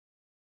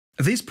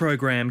This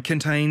program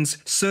contains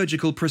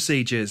surgical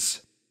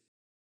procedures.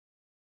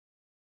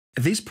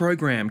 This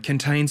program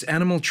contains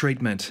animal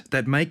treatment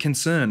that may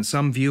concern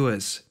some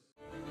viewers.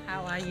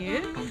 How are you?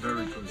 I'm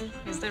very good.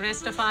 Is the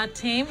rest of our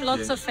team?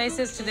 Lots of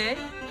faces today.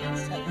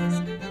 As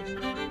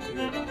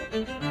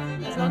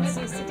long as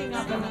you're sitting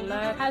up and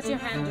alert, how's your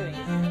hand doing?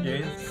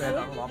 Yes, better,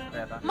 a lot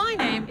better. My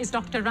name is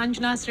Dr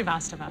Ranjana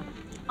Srivastava.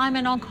 I'm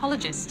an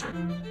oncologist.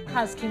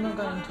 How's chemo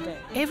going today?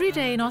 Every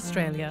day in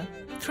Australia,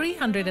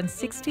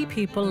 360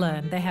 people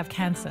learn they have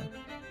cancer.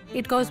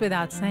 It goes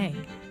without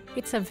saying.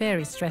 It's a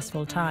very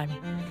stressful time.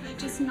 I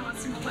just know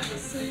it's not like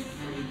sleep.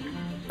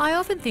 I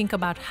often think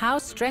about how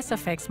stress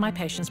affects my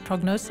patients'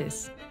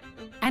 prognosis.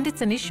 And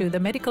it's an issue the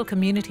medical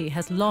community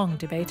has long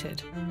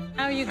debated.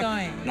 How are you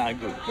going? No,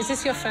 good. Is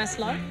this your first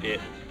lot? Yeah,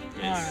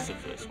 this is the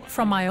first one.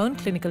 From my own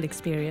clinical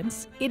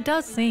experience, it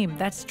does seem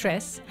that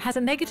stress has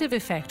a negative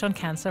effect on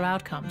cancer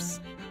outcomes.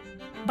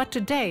 But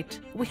to date,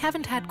 we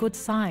haven't had good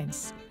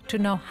science to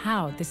know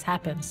how this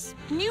happens.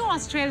 New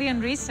Australian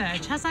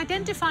research has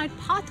identified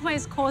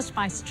pathways caused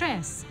by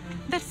stress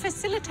that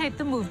facilitate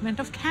the movement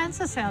of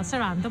cancer cells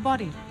around the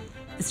body.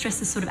 The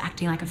stress is sort of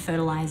acting like a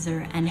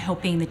fertiliser and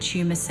helping the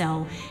tumour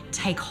cell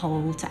take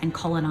hold and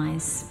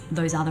colonise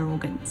those other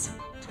organs.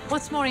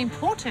 What's more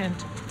important,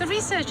 the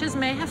researchers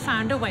may have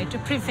found a way to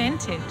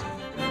prevent it.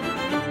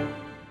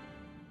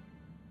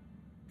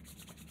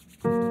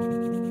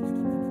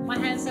 My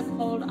hands are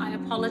cold. I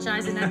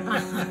apologise in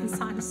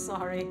advance. I'm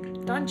sorry.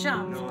 Don't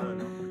jump. No.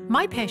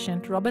 My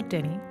patient, Robert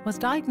Denny, was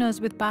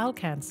diagnosed with bowel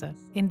cancer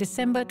in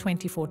December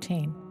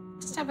 2014.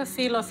 Just have a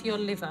feel of your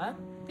liver.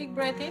 Big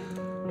breath in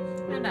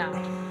and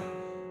out.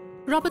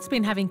 Robert's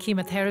been having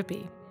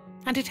chemotherapy,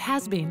 and it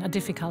has been a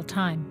difficult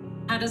time.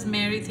 How does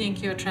Mary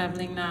think you're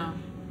travelling now?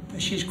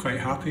 She's quite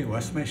happy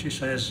with me. She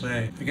says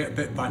I get a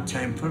bit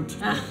bad-tempered.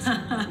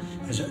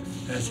 As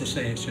I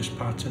say, it's just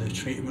part of the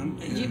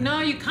treatment. You know,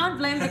 you can't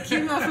blame the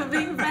chemo for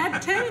being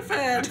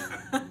bad-tempered.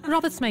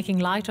 Robert's making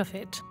light of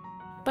it,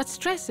 but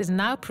stress is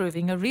now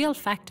proving a real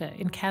factor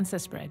in cancer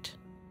spread.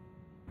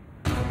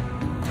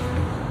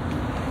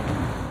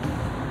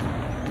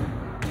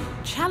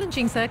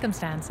 Challenging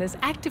circumstances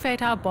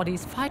activate our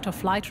body's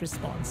fight-or-flight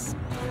response.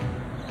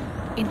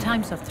 In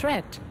times of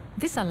threat,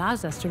 this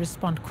allows us to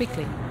respond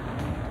quickly.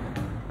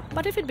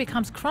 But if it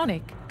becomes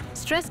chronic,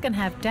 stress can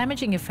have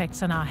damaging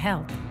effects on our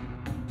health.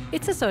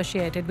 It's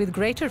associated with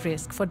greater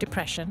risk for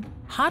depression,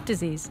 heart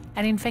disease,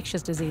 and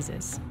infectious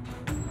diseases.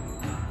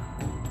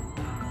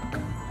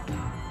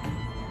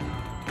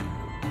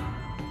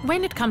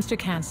 When it comes to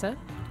cancer,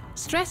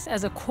 stress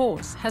as a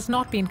cause has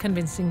not been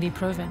convincingly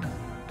proven.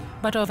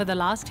 But over the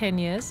last 10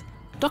 years,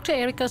 Dr.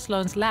 Erica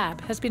Sloan's lab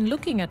has been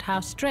looking at how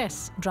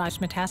stress drives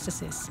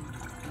metastasis.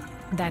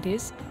 That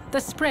is, the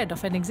spread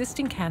of an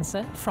existing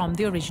cancer from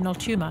the original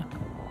tumour.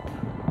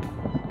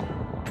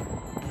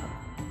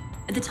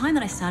 At the time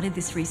that I started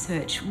this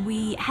research,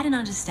 we had an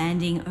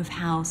understanding of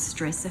how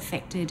stress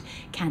affected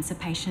cancer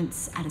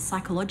patients at a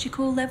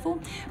psychological level,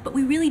 but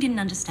we really didn't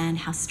understand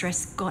how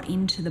stress got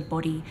into the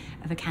body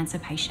of a cancer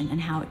patient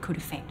and how it could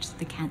affect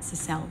the cancer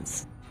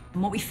cells.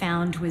 And what we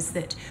found was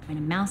that when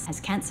a mouse has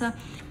cancer,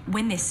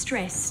 when they're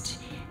stressed,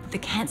 the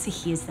cancer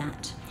hears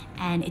that.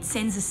 And it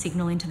sends a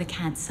signal into the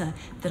cancer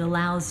that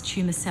allows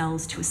tumour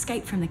cells to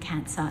escape from the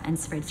cancer and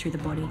spread through the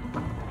body.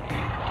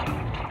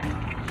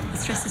 The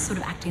stress is sort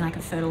of acting like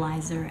a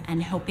fertiliser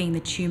and helping the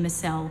tumour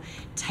cell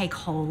take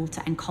hold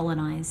and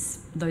colonise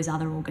those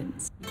other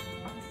organs.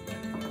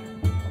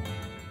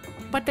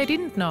 But they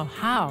didn't know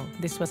how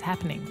this was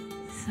happening.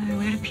 So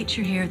we have a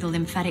picture here of the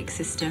lymphatic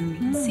system. You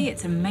can see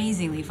it's an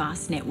amazingly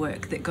vast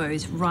network that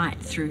goes right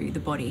through the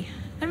body.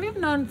 And we've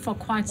known for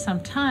quite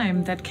some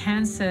time that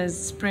cancers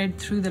spread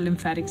through the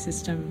lymphatic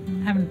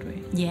system, haven't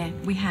we? Yeah,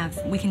 we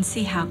have. We can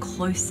see how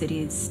close it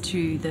is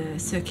to the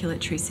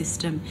circulatory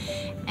system.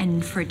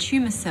 And for a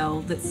tumour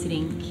cell that's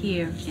sitting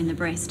here in the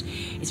breast,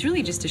 it's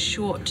really just a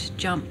short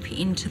jump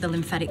into the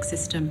lymphatic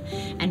system.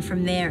 And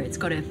from there, it's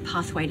got a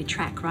pathway to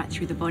track right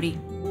through the body.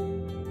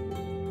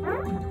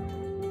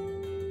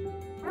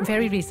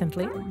 Very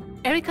recently,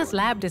 Erica's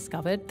lab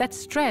discovered that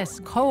stress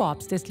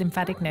co-opts this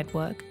lymphatic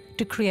network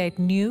to create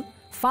new,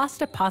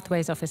 faster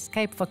pathways of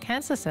escape for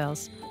cancer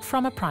cells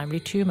from a primary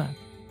tumour.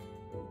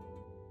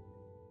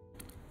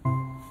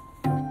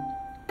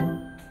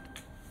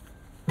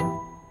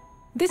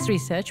 This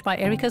research by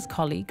Erica's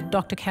colleague,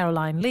 Dr.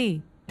 Caroline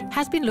Lee,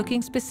 has been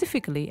looking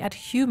specifically at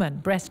human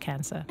breast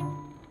cancer,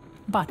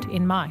 but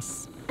in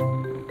mice.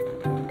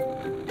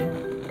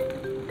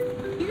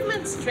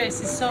 Human stress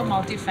is so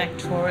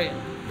multifactorial.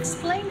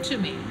 Explain to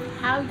me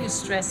how you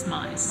stress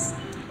mice.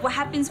 What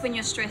happens when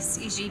you're stressed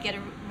is you get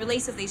a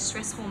release of these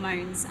stress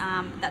hormones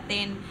that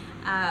then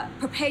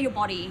prepare your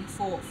body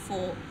for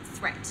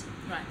threat.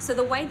 Right. So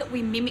the way that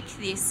we mimic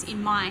this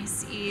in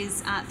mice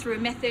is through a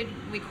method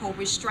we call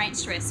restraint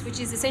stress, which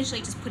is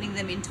essentially just putting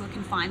them into a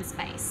confined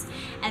space.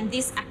 And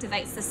this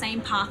activates the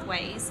same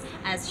pathways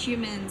as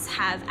humans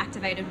have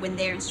activated when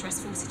they're in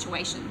stressful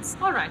situations.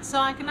 All right, so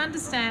I can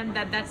understand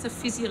that that's a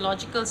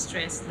physiological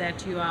stress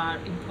that you are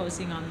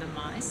imposing on the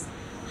mice.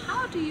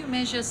 How do you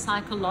measure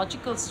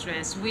psychological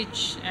stress,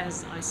 which,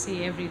 as I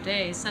see every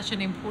day, is such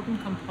an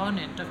important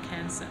component of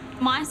cancer?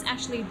 Mice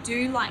actually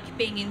do like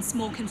being in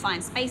small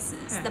confined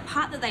spaces. Okay. The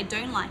part that they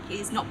don't like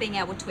is not being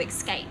able to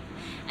escape.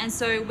 And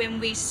so when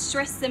we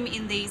stress them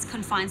in these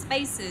confined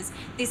spaces,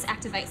 this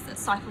activates the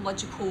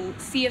psychological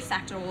fear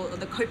factor or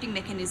the coping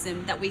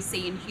mechanism that we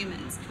see in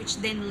humans, which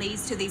then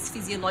leads to these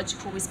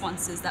physiological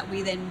responses that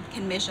we then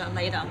can measure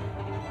later.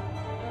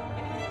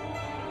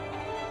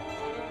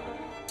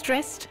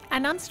 Stressed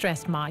and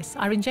unstressed mice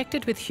are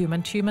injected with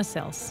human tumour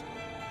cells.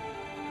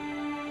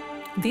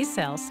 These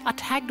cells are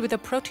tagged with a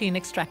protein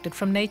extracted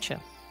from nature,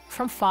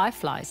 from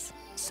fireflies,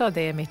 so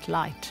they emit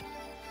light.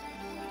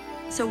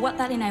 So what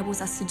that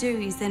enables us to do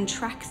is then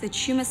track the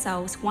tumour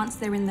cells once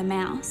they're in the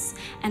mouse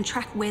and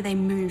track where they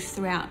move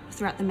throughout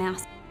the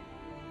mouse.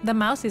 The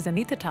mouse is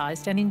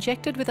anaesthetized and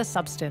injected with a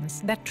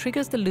substance that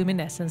triggers the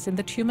luminescence in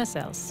the tumour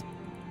cells.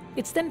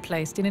 It's then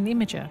placed in an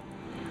imager.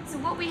 So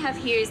what we have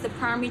here is the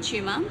primary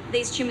tumour.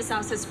 These tumour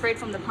cells have spread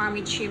from the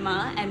primary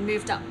tumour and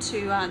moved up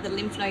to the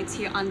lymph nodes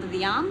here under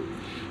the arm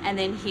and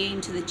then here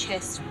into the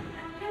chest.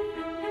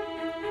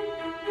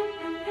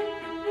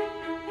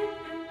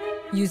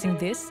 Using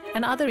this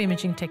and other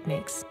imaging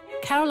techniques,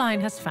 Caroline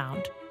has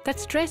found that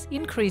stress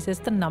increases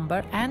the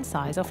number and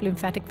size of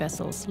lymphatic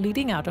vessels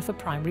leading out of a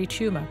primary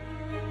tumour.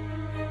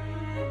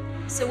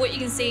 So what you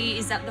can see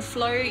is that the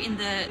flow in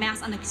the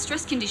mouse under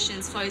stress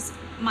conditions flows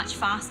much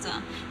faster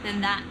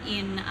than that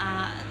in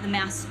the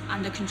mouse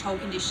under control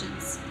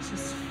conditions. It's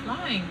just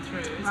flying through,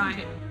 isn't Right.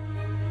 it?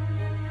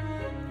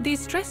 These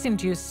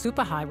stress-induced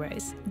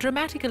superhighways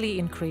dramatically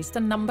increase the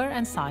number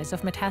and size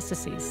of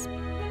metastases.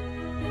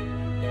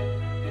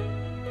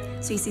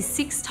 So you see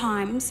 6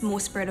 times more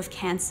spread of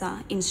cancer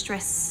in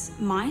stress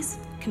mice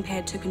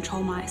compared to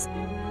control mice.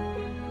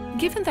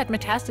 Given that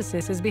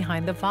metastasis is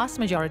behind the vast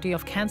majority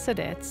of cancer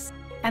deaths,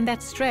 and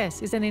that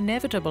stress is an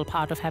inevitable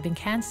part of having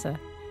cancer,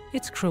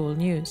 it's cruel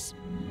news.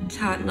 It's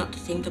hard not to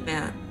think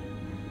about,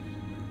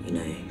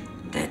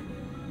 that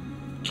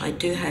I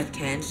do have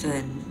cancer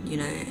and,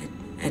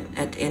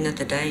 at the end of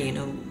the day,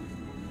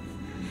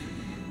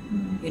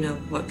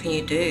 what can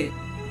you do?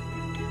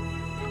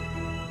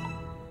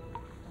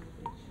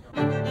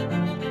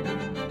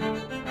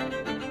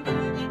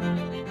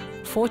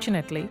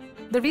 Fortunately,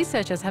 the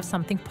researchers have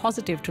something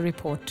positive to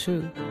report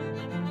too.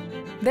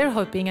 They're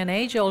hoping an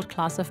age-old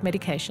class of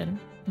medication,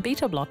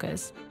 beta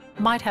blockers,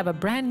 might have a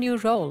brand new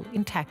role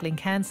in tackling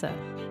cancer.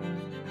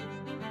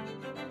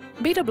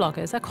 Beta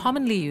blockers are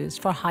commonly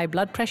used for high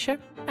blood pressure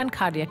and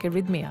cardiac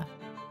arrhythmia,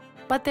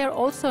 but they're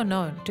also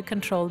known to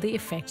control the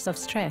effects of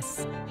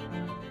stress.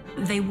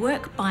 They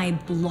work by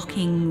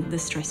blocking the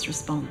stress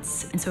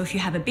response. And so if you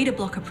have a beta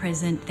blocker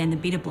present, then the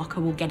beta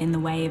blocker will get in the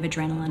way of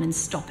adrenaline and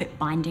stop it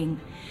binding.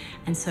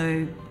 And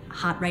so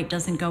heart rate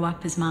doesn't go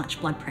up as much,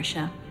 blood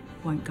pressure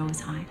won't go as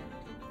high.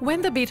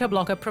 When the beta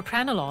blocker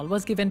propranolol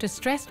was given to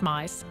stressed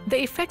mice,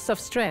 the effects of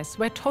stress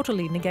were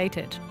totally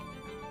negated.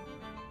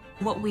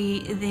 What we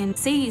then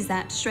see is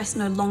that stress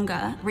no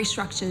longer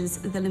restructures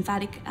the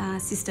lymphatic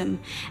system,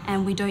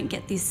 and we don't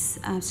get this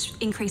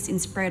increase in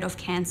spread of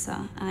cancer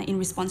in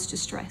response to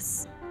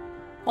stress.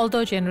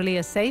 Although generally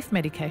a safe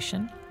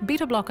medication,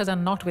 beta blockers are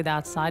not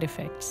without side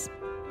effects.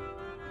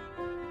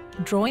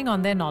 Drawing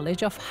on their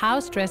knowledge of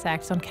how stress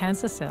acts on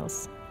cancer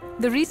cells,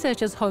 the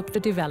researchers hope to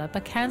develop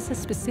a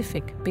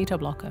cancer-specific beta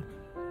blocker.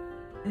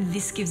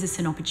 This gives us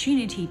an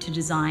opportunity to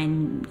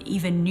design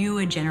even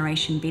newer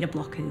generation beta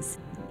blockers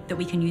that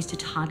we can use to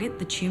target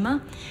the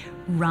tumour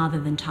rather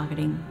than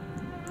targeting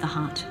the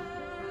heart.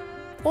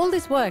 All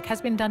this work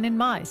has been done in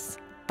mice,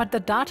 but the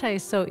data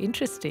is so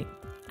interesting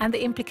and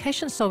the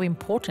implications so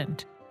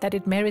important that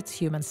it merits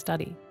human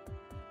study.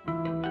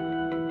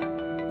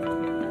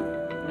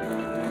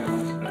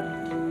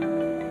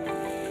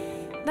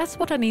 That's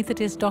what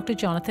anaesthetist Dr.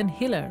 Jonathan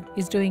Hiller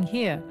is doing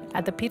here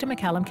at the Peter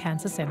MacCallum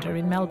Cancer Centre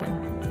in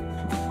Melbourne.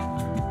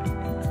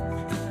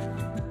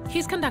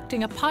 He's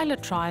conducting a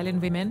pilot trial in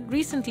women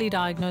recently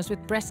diagnosed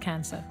with breast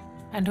cancer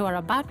and who are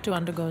about to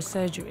undergo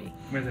surgery.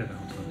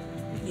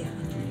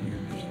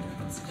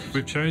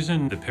 We've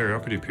chosen the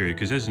perioperative period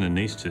because as an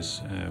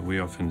anaesthetist, we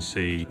often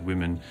see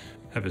women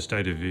have a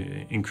state of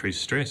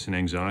increased stress and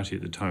anxiety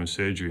at the time of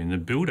surgery, and the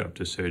build-up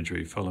to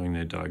surgery following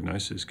their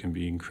diagnosis can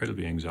be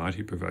incredibly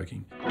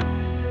anxiety-provoking.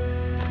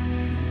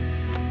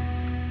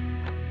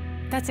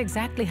 That's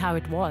exactly how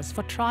it was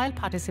for trial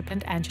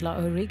participant Angela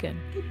O'Regan.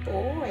 Good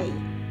boy.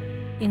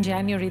 In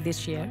January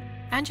this year,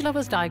 Angela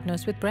was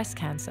diagnosed with breast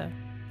cancer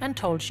and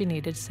told she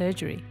needed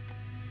surgery.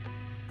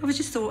 I was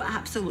just so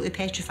absolutely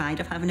petrified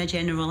of having a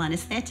general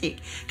anaesthetic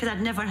because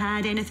I'd never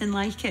had anything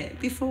like it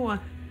before.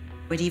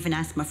 I'd even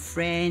asked my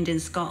friend in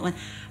Scotland,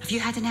 have you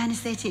had an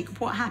anaesthetic?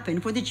 What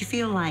happened? What did you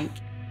feel like?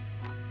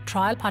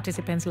 Trial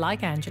participants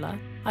like Angela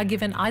are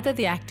given either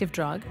the active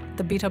drug,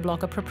 the beta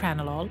blocker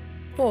propranolol,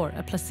 or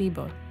a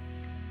placebo.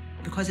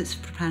 Because it's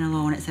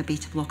propranolol and it's a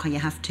beta blocker, you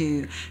have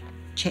to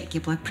check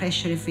your blood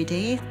pressure every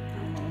day.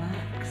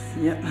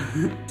 Yep.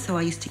 So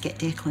I used to get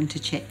Declan to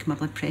check my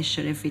blood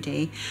pressure every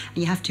day. And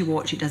you have to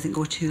watch it doesn't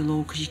go too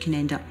low because you can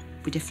end up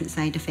with different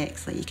side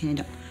effects, like you can end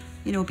up,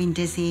 you know, being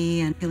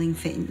dizzy and feeling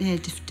fit, you know,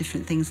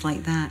 different things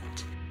like that.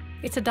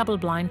 It's a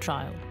double-blind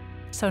trial,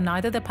 so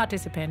neither the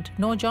participant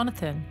nor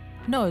Jonathan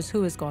knows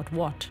who has got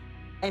what.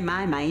 In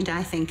my mind,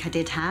 I think I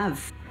did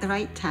have the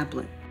right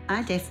tablet.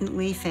 I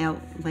definitely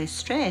felt less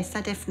stressed.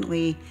 I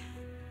definitely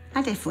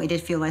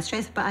did feel less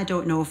stressed, but I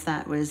don't know if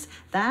that was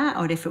that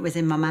or if it was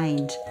in my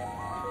mind.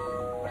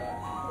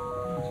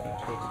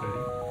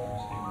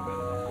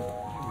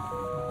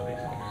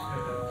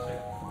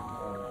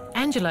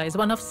 Angela is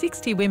one of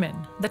 60 women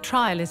the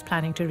trial is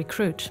planning to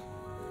recruit.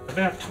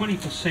 About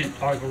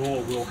 20%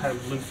 overall will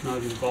have lymph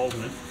node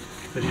involvement,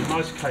 but in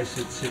most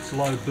cases it's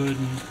low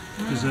burden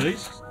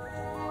disease.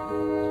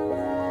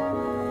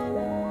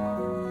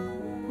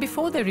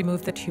 Before they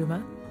remove the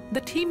tumour,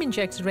 the team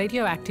injects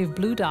radioactive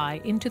blue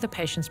dye into the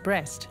patient's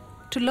breast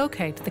to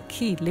locate the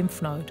key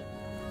lymph node.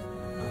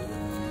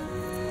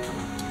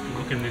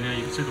 Look in there now,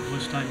 you can see the blue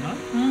stain node.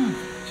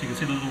 So you can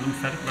see the little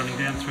lymphatic running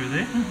down through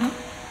there.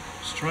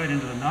 Straight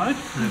into the node,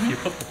 and if you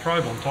put the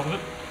probe on top of it,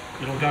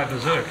 it'll go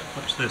berserk.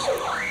 Watch this.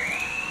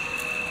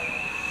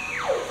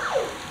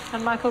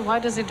 And Michael, why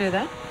does it do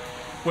that?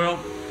 Well,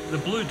 the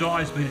blue dye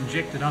has been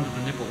injected under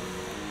the nipple,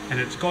 and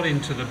it's got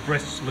into the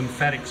breast's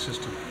lymphatic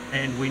system.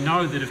 And we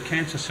know that if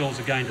cancer cells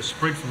are going to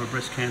spread from a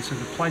breast cancer,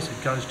 the place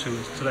it goes to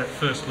is to that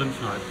first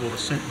lymph node, or the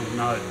sentinel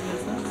node.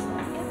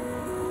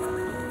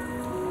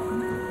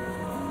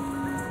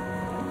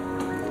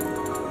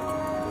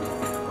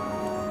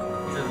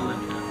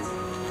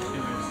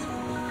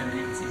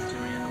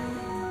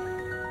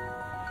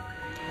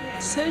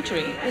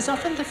 Surgery is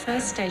often the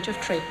first stage of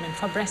treatment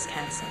for breast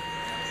cancer.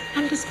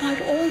 And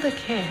despite all the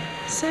care,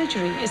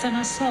 surgery is an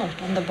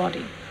assault on the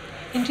body,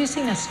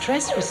 inducing a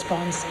stress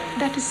response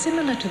that is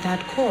similar to that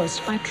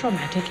caused by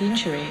traumatic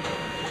injury.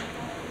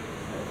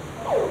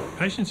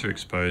 Patients are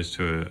exposed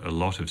to a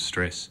lot of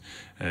stress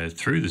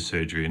through the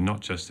surgery, and not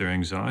just their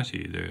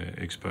anxiety. They're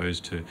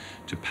exposed to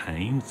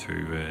pain, to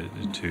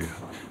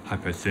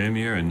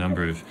hypothermia, a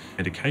number of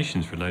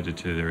medications related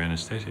to their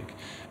anaesthetic.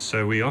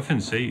 So we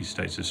often see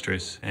states of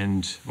stress,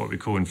 and what we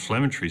call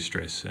inflammatory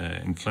stress,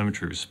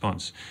 inflammatory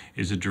response,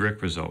 is a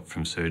direct result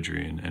from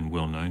surgery and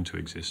well known to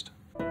exist.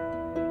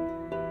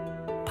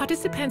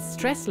 Participants'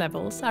 stress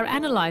levels are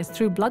analysed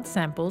through blood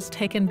samples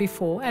taken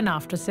before and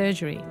after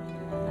surgery.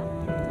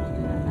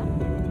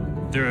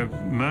 There are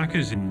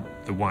markers in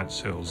the white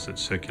cells that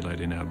circulate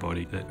in our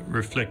body that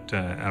reflect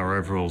our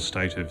overall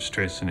state of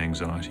stress and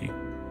anxiety.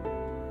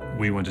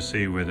 We want to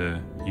see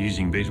whether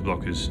using beta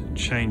blockers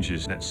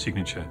changes that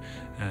signature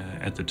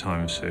at the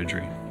time of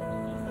surgery.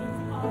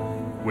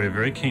 We're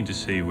very keen to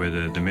see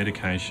whether the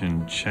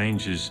medication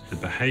changes the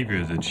behaviour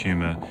of the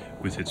tumour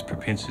with its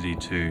propensity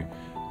to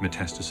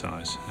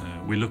metastasize.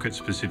 We look at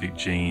specific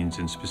genes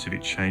and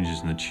specific changes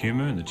in the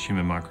tumour and the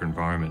tumour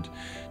microenvironment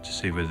to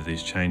see whether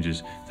these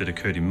changes that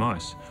occurred in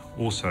mice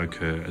also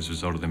occur as a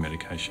result of the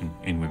medication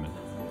in women.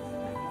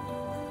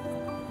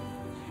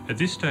 At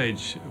this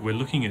stage, we're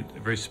looking at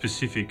very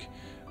specific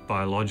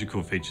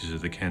biological features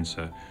of the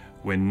cancer.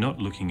 We're not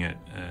looking at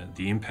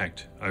the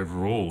impact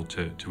overall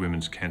to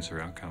women's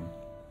cancer outcome.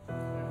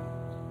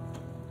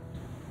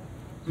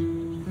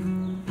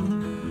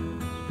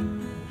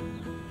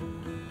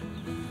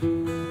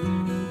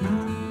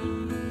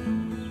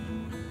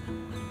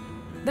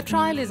 The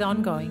trial is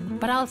ongoing,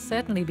 but I'll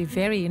certainly be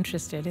very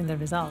interested in the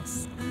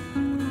results.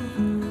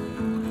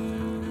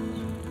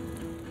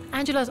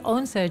 Angela's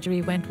own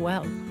surgery went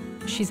well.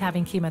 She's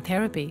having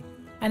chemotherapy,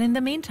 and in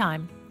the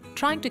meantime,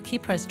 trying to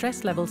keep her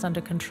stress levels under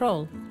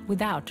control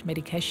without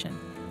medication.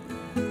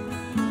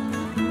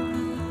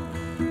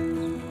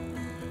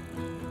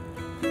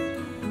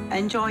 I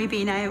enjoy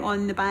being out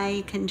on the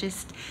bike and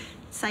just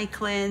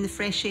cycling, the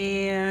fresh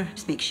air.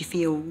 Just makes you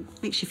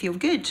feel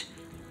good.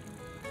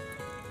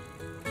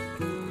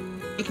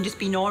 You can just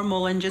be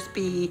normal and just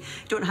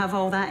don't have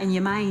all that in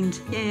your mind.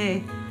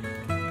 Yeah.